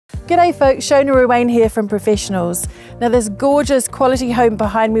G'day folks, Shona Ruane here from Professionals. Now this gorgeous quality home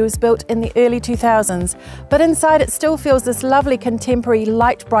behind me was built in the early 2000s, but inside it still feels this lovely contemporary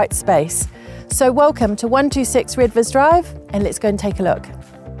light bright space. So welcome to 126 Redvers Drive, and let's go and take a look.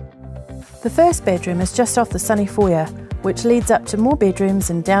 The first bedroom is just off the sunny foyer, which leads up to more bedrooms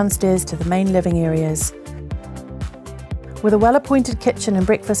and downstairs to the main living areas. With a well-appointed kitchen and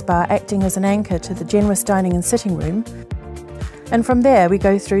breakfast bar acting as an anchor to the generous dining and sitting room, and from there we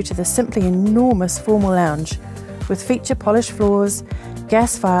go through to the simply enormous formal lounge with feature polished floors,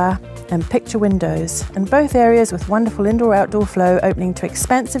 gas fire and picture windows, and both areas with wonderful indoor-outdoor flow opening to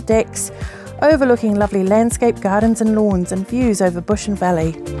expansive decks overlooking lovely landscape gardens and lawns and views over bush and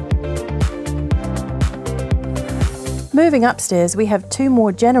valley. Moving upstairs, we have two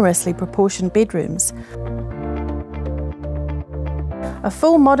more generously proportioned bedrooms, a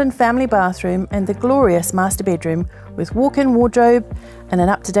full modern family bathroom and the glorious master bedroom with walk-in wardrobe and an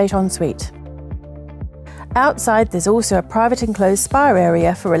up-to-date ensuite. Outside there's also a private enclosed spa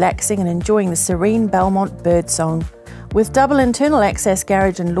area for relaxing and enjoying the serene Belmont birdsong. With double internal access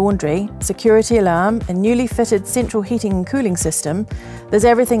garage and laundry, security alarm and newly fitted central heating and cooling system, there's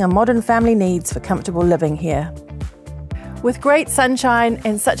everything a modern family needs for comfortable living here. With great sunshine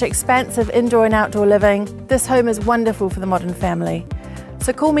and such expansive indoor and outdoor living, this home is wonderful for the modern family.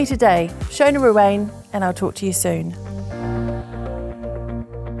 So call me today, Shona Ruane, and I'll talk to you soon.